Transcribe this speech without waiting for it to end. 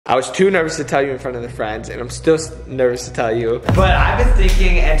I was too nervous to tell you in front of the friends, and I'm still nervous to tell you. But I've been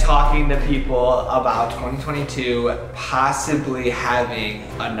thinking and talking to people about 2022 possibly having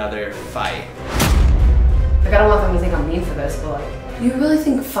another fight. Like, I don't want them to think I'm mean for this, but like, you really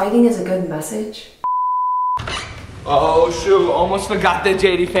think fighting is a good message? Oh shoot, almost forgot the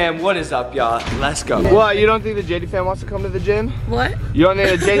Jatie fam. What is up, y'all? Let's go. What, you don't think the Jatie fam wants to come to the gym? What? You don't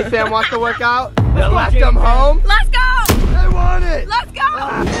think the Jatie fam wants to work out? They left them home? Let's go! They want it! Let's go!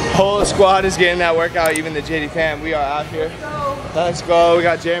 Whole squad is getting that workout, even the Jatie fam. We are out here. Let's go. We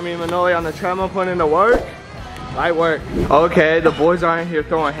got Jeremy and Manoli on the treadmill putting in the work. Light work. Okay, the boys aren't here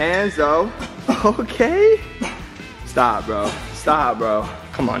throwing hands though. Okay. Stop, bro. Stop, bro.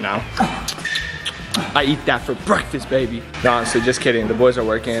 Come on now. I eat that for breakfast, baby. No, honestly, just kidding. The boys are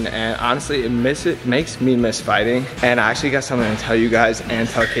working, and honestly, it makes me miss fighting. And I actually got something to tell you guys and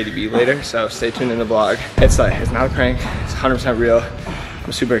tell KDB later, so stay tuned in the vlog. It's not a prank. It's 100% real.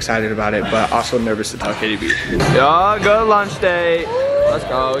 I'm super excited about it, but also nervous to tell KDB. Yo, good lunch day. Let's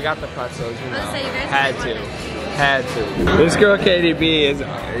go. We got the pretzels, you know. Had to. This girl KDB is,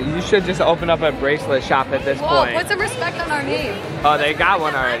 you should just open up a bracelet shop at this point. Put some respect on our name. Oh, they got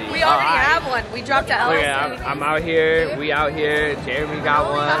one already. We already have one. We dropped to LSU. Look at, I'm out here, we out here, Jeremy got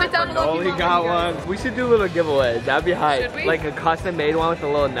one, Manoli got one. We should do little giveaways, that'd be hype. Like a custom made one with a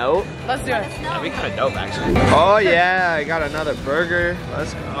little note. Let's do it. That'd be kind of dope actually. Oh yeah, I got another burger.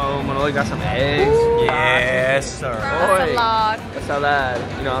 Let's go. Manoli got some eggs. Yes, sir. That's how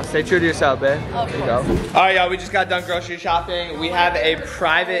that, you know, stay true to yourself, babe. There you go. All right, y'all, we just got done grocery shopping. We have a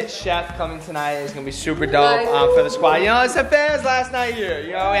private chef coming tonight. It's gonna be super dope for the squad. You know, it's the fans last night here.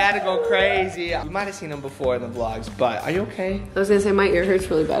 You know, we had to go crazy. You might have seen him before in the vlogs, but are you okay? I was gonna say my ear hurts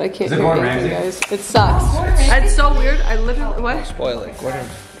really bad. I can't hear anything, guys. It sucks. It's so weird. I literally, what? Spoil it. Gordon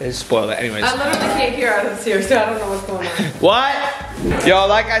is spoil it. Anyways. I literally can't hear out of this here, so I don't know what's going on. What? Yo,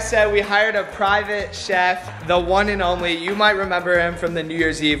 like I said, we hired a private chef, the one and only. You might remember him from the New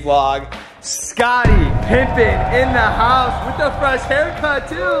Year's Eve vlog. Scotty Pimpin in the house with the fresh haircut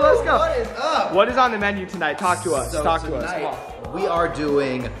too. Let's go. What is up? What is on the menu tonight? Talk to us. So Talk to tonight, us. we are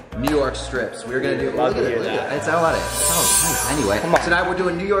doing New York strips. We're gonna do. Love Look to at hear it. that. It's all right. Oh, nice. Anyway, tonight we're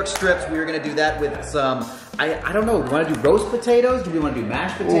doing New York strips. We're gonna do that with some. I don't know. We want to do roast potatoes? Do we want to do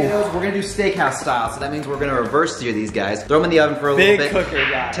mashed potatoes? We're gonna do steakhouse style. So that means we're gonna reverse sear these guys, throw them in the oven for a little bit, cooker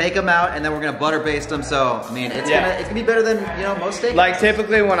guy. take them out, and then we're gonna butter baste them. So I mean, it's gonna be better than most steaks. Like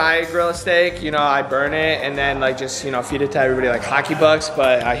typically when I grill a steak, you know, I burn it and then like just feed it to everybody like hockey bucks.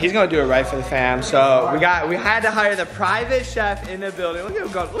 But he's gonna do it right for the fam. So we had to hire the private chef in the building. Look at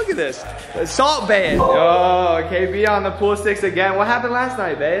him go. Look at this. The salt band. Yo, KB on the pool sticks again. What happened last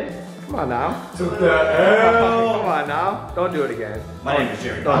night, babe? Come on now. Took the L. Come on now. Don't do it again. My name is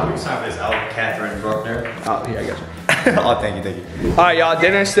Jeremy. Don't sign this out, Catherine Bruckner. Oh, here, I got you. Oh, thank you. All right, y'all,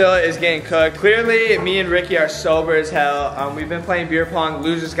 dinner still is getting cooked. Clearly, me and Ricky are sober as hell. We've been playing beer pong.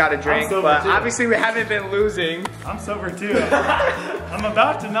 Losers got a drink, but obviously we haven't been losing. I'm sober too. I'm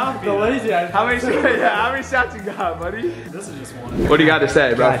about to not be. How many shots you got, buddy? This is just one. What do you got to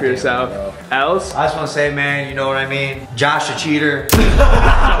say, bro, for yourself? Else? I just want to say, man, you know what I mean? Josh a cheater.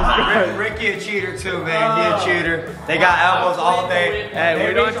 Ricky a cheater too, man. He a cheater. They got elbows all day. Hey,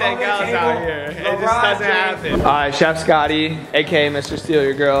 we don't take L's out here. It just doesn't happen. All right, Chef Scotty, aka Mr. Steal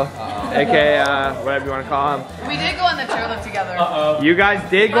Your Girl, aka whatever you want to call him. We did go on the chairlift together. You guys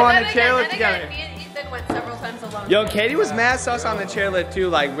did go on the chairlift together. Me and Ethan went several times alone. Yo, Katie was mad sus on the chairlift too,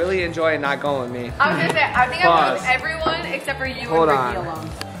 like really enjoying not going with me. I was gonna say, I think I went with everyone except for you and Ricky alone.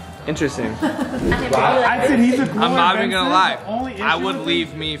 Interesting. I said he's a cooler. I'm not even gonna lie. I would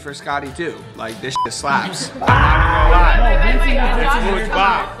leave me for Scotty too. Like this shit slaps. I'm not even gonna lie. This food is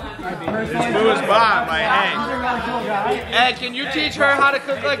bomb. This food is bomb. Like, hey, can you teach her how to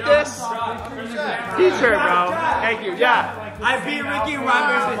cook like this? Teach her, bro. Thank you. Yeah. I beat Ricky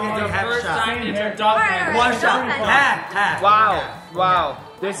Roberts in the first time in your dog. One shot. Half. Wow. Wow.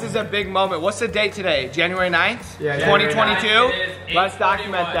 This is a big moment. What's the date today? January 9th? Yeah, 2022? Let's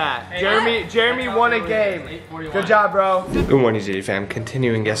document that. Jeremy won a game. Good job, bro. Good morning, Jatie fam.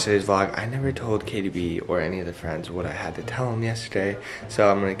 Continuing yesterday's vlog, I never told KDB or any of the friends what I had to tell them yesterday. So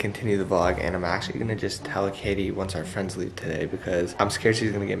I'm gonna continue the vlog and I'm actually gonna just tell Katie once our friends leave today because I'm scared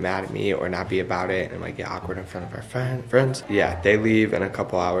she's gonna get mad at me or not be about it and it might get awkward in front of our friends. Yeah, they leave in a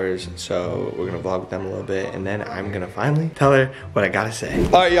couple hours, so we're gonna vlog with them a little bit and then I'm gonna finally tell her what I gotta say.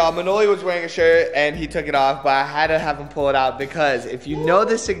 All right, y'all, Manoli was wearing a shirt and he took it off, but I had to have him pull it out because if you know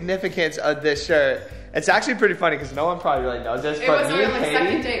the significance of this shirt, it's actually pretty funny because no one probably really knows this, but me and Katie,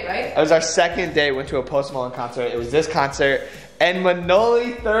 second date, right? It was our second date, went to a Post Malone concert. It was this concert. and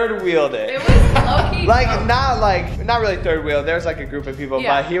Manoli third wheeled it. It was low-key. Not really third wheel. There's like a group of people,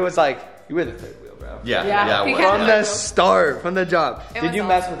 Yeah. but he was like, you were the third wheel, bro. Yeah, it was. From the start, from the jump. It Did was you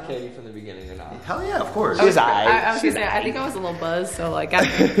mess awesome. with Katie from the beginning or not? Hell yeah, of course. She was I was She's gonna say, I think I was a little buzzed, so like, I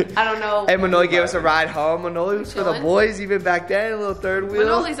don't know. And Manoli gave us a ride home. Manoli was for the Chilling. boys even back then, a little third wheel.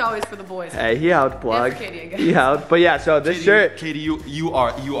 Manoli's always for the boys. Hey, he helped plug. And for Katie, I guess. He helped. But yeah, so this shirt. Katie, you are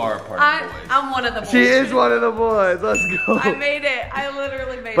a part of the boys. I'm one of the boys. She is one of the boys. Let's go. I made it. I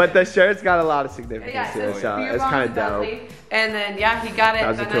literally made it. But the shirt's got a lot of significance yeah, to it, so beer it's bongs kind of and dope. Dudley. And then yeah, he got it That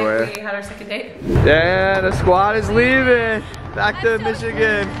was the a night tour. we had our second date. Yeah, the squad is leaving. Back to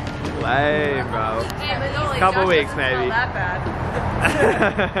Michigan. Lame, bro. Couple weeks, maybe. Not that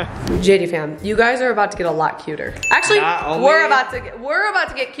bad. JD fam, you guys are about to get a lot cuter. Actually, Not only- we're about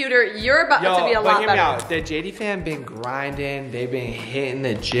to get cuter. You're about to be a lot hear me better. out. The JD fam been grinding. They've been hitting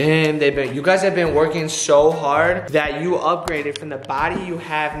the gym. You guys have been working so hard that you upgraded from the body you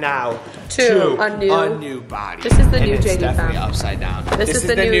have now To a new body. This is the And new it's JD definitely fam. upside down. This is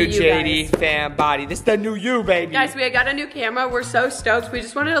the the new new you JD guys. fam body. This is the new you, baby. Guys, we got a new camera. We're so stoked. We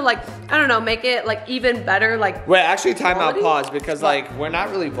just wanted to I don't know, make it even better. Wait, actually time out, Quality? pause, because we're not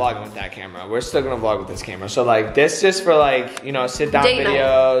really vlogging with that camera. We're still gonna vlog with this camera. So this just for sit down Date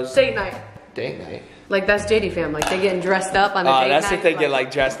videos. night. Date night. Date night. That's JD fam. They getting dressed up on the date That's night. if they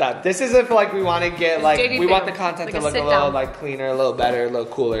get dressed up. This isn't for we want to get JD we want the fam. content Like to a look a sit little down. cleaner, a little better, a little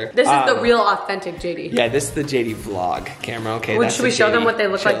cooler. This is the real authentic JD. Yeah, this is the JD vlog camera. Okay, that's Should we the show them JD what they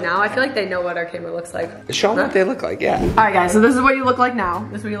look like chill. now? I feel like they know what our camera looks like. Show them what they look like. Yeah. Alright guys, so this is what you look like now.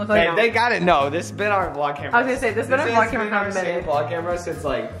 This is what you look like Hey, now. they got it. No, this has been our vlog camera. I was gonna say, this has been our vlog camera for a our same minute. vlog camera since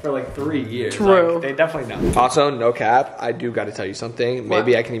for 3 years. True. They definitely know. Also, no cap, I do got to tell you something.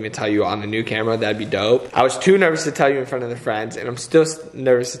 Maybe What? I can even tell you on the new camera. That'd be dope. I was too nervous to tell you in front of the friends, and I'm still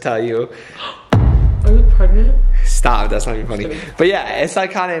nervous to tell you. Are you pregnant? Stop, that's not even funny. But yeah, it's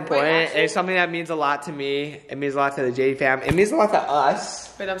kind of important. actually? It's something that means a lot to me. It means a lot to the JD fam. It means a lot to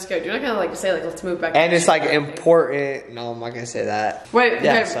us. Wait, I'm scared. You're not gonna say let's move back. And it's important. No, I'm not gonna say that. Wait,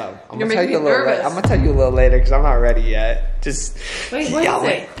 Yeah, okay. so I'm You're gonna tell making you a me little. nervous. I'm gonna tell you a little later because I'm not ready yet. Just Wait, what y'all is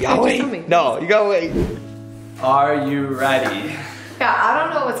wait. it? Y'all Wait, just wait. tell me. No, you gotta wait. Are you ready? Yeah, I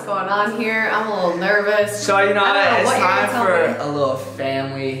don't know what's going on here. I'm a little nervous. So you know, I don't know it's what you're time gonna for tell a little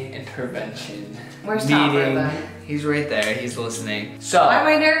family intervention. Where's Topper meeting. then? He's right there. He's listening. So. Why am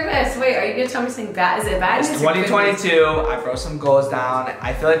I nervous? Wait, are you gonna tell me something bad? Is it bad It's news or good 2022. I wrote some goals down.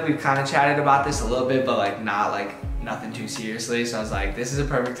 I feel like we've kind of chatted about this a little bit, but not nothing too seriously. So I was like, this is a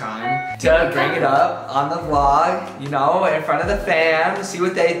perfect time to bring it up on the vlog, in front of the fam, see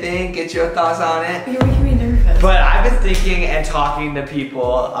what they think, get your thoughts on it. news? You're making me nervous. But I've been thinking and talking to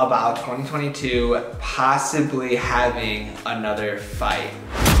people about 2022 possibly having another fight.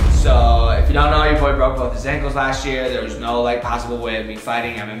 So if you don't know, your boy broke both his ankles last year. There was no possible way of me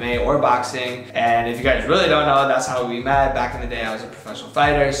fighting MMA or boxing. And if you guys really don't know, that's how we met. Back in the day, I was a professional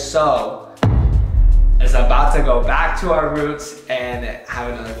fighter. So it's about to go back to our roots and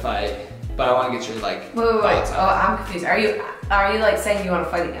have another fight. But I want to get your Wait. thoughts Oh, on it. I'm confused. Are you saying you want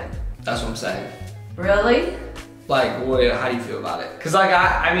to fight again? That's what I'm saying. Really? How do you feel about it? Cause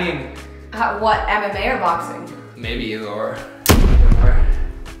I mean, What, MMA or boxing? maybe either or.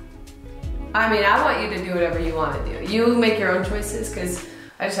 I mean, I want you to do whatever you want to do. You make your own choices, because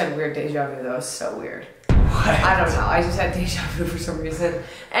I just had weird deja vu. That was so weird. I don't know. I just had deja vu for some reason.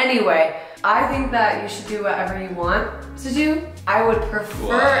 Anyway, I think that you should do whatever you want to do. I would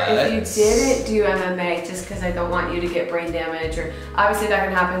prefer if you didn't do MMA, just because I don't want you to get brain damage, or obviously that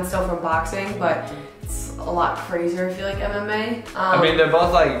can happen still from boxing, but it's a lot crazier if you like MMA. I mean, they're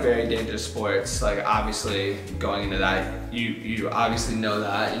both very dangerous sports. Obviously, going into that, you obviously know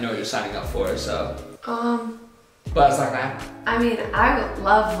that, you know what you're signing up for. So. But it's man. I mean, I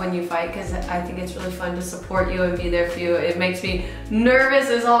love when you fight because I think it's really fun to support you and be there for you. It makes me nervous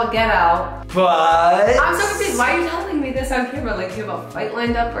as all get out. But I'm so confused. Why are you telling me this on camera? Do you have a fight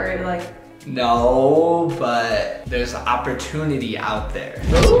lined up or No, but there's opportunity out there.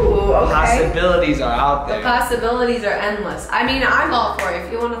 Ooh, okay. Possibilities are out The there. possibilities are endless. I mean, I'm all for it.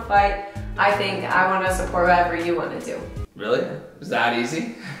 If you want to fight, I think I want to support whatever you want to do. Really? Is that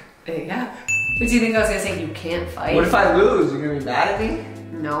easy? Yeah. But do you think I was gonna say you can't fight? What if I lose? You're gonna be mad at me?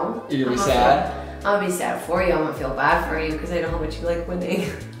 No. You're gonna be I'm sad? I'll be sad for you. I'm gonna feel bad for you because I know how much you like winning.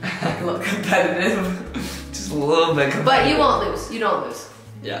 A little competitive. Just a little bit competitive. But you won't lose. You don't lose.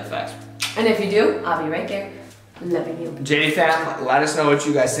 Yeah, facts. And if you do, I'll be right there, loving you. JD fam, let us know what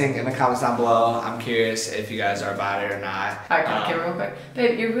you guys think in the comments down below. I'm curious if you guys are about it or not. Alright, okay, real quick.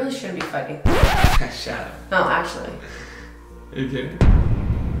 Babe, you really shouldn't be fighting. Shut up. No, actually. You kidding?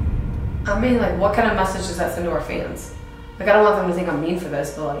 I mean, what kind of message does that send to our fans? Like, I don't want them to think I'm mean for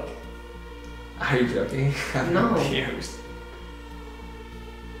this, but like. Are you joking? I'm No. confused.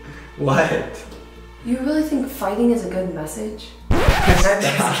 What? You really think fighting is a good message? I'm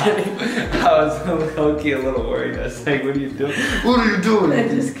just kidding. I was low-key a little worried. I was like, what are you doing? What are you doing? I'm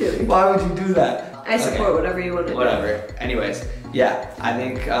just kidding. Why would you do that? I support whatever you want to do. Whatever. Anyways, yeah, I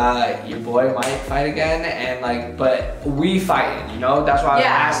think your boy might fight again, and like, but we fighting, you know? That's why I was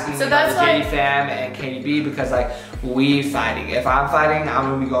asking so you that's about the like, Jatie fam and KDB, because like, we fighting. If I'm fighting,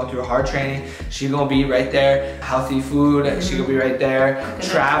 I'm gonna be going through hard training. She's gonna be right there. Healthy food, she's gonna be right there.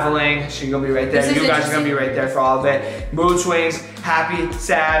 Traveling, she's gonna be right there. You guys are gonna be right there for all of it. Mood swings, happy,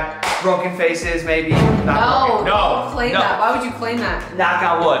 sad, broken faces, maybe. Not broken. Don't claim that. Why would you claim that? Knock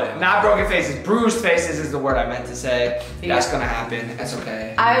on wood. Not broken faces. Bruised faces is the word I meant to say. Yeah. That's gonna happen. That's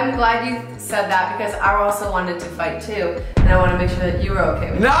okay. I'm glad you said that because I also wanted to fight too. And I want to make sure that you were okay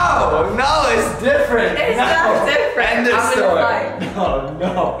with it. No, it's different. It's not different. End of I'm story. gonna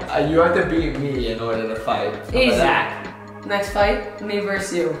No. You have to beat me in order to fight. How about Easy. that? Next fight, me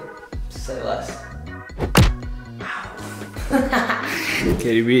versus you. Say less.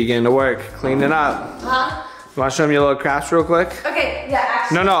 KDB getting to work, cleaning up. Huh? You want to show me your little crafts real quick? Okay, yeah,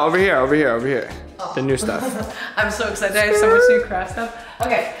 actually. No, over here. Oh. The new stuff. I'm so excited. I have so much new craft stuff.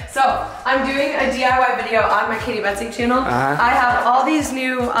 Okay, so I'm doing a DIY video on my Katie Betzing channel. I have all these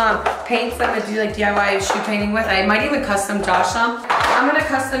new paints that I'm gonna do like DIY shoe painting with. I might even custom Josh some. I'm gonna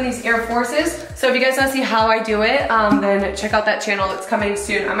custom these Air Forces. So if you guys wanna see how I do it, then check out that channel. It's coming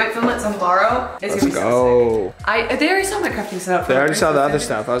soon. I might film it tomorrow. It's gonna be so sick. They already saw my crafting setup. They already saw the other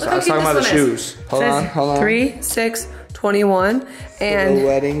stuff. I was talking about the shoes. Hold on. 3, 6, 21, and the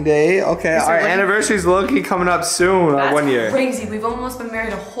wedding day. Okay, our anniversary's low-key coming up soon. that's 1 year. crazy. We've almost been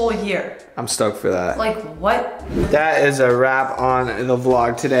married a whole year. I'm stoked for that. Like what? That is a wrap on the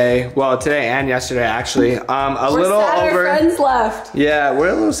vlog today. Well, today and yesterday actually. We're sad our friends left. Yeah, we're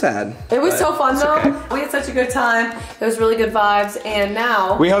a little sad. It was so fun though. Okay. We had such a good time. It was really good vibes, and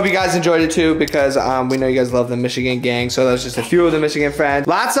now we hope you guys enjoyed it too, because we know you guys love the Michigan gang. So that's just a few of the Michigan friends.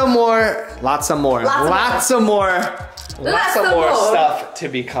 Lots of more stuff to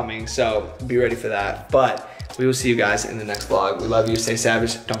be coming. So be ready for that. But we will see you guys in the next vlog. We love you. Stay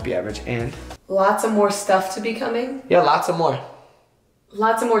savage. Don't be average. And lots of more stuff to be coming. yeah, lots of more.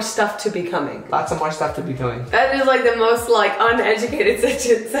 Lots of more stuff to be coming. Lots of more stuff to be coming. That is like the most like uneducated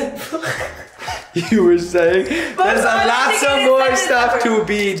sentence. You were saying there's lots of more stuff to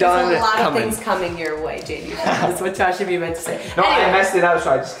be done. There's a lot of things coming your way, Jatie. That's what Josh should be meant to say. No, anyway. I messed it up,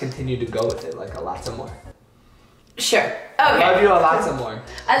 so I just continued to go with it, like a lots of more. Sure. Okay. I love you a lots of more.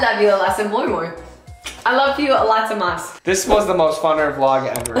 I love you a lots of more. I love you a lots of mas. This was the most funner vlog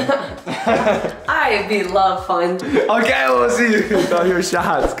ever. I be love fun. Okay, we'll see you. Throw your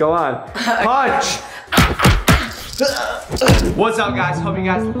shots. Go on. Punch. What's up, guys? Hope you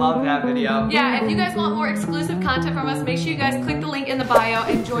guys loved that video. Yeah, if you guys want more exclusive content from us, make sure you guys click the link in the bio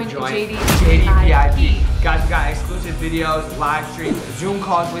and join Jatie VIP. Guys, we got exclusive videos, live streams, Zoom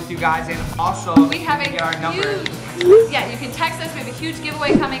calls with you guys, and also we have a our number. Yeah, you can text us. We have a huge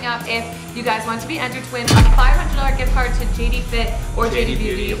giveaway coming up if you guys want to be entered to win a $500 gift card to JD Fit or JD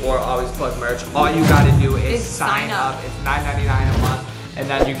Beauty. Or Always Plug merch. All you gotta do is sign up. It's $9.99 a month. And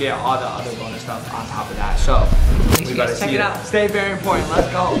then you get all the other bonus stuff on top of that. So we gotta see it. Stay very important.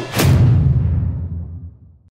 Let's go.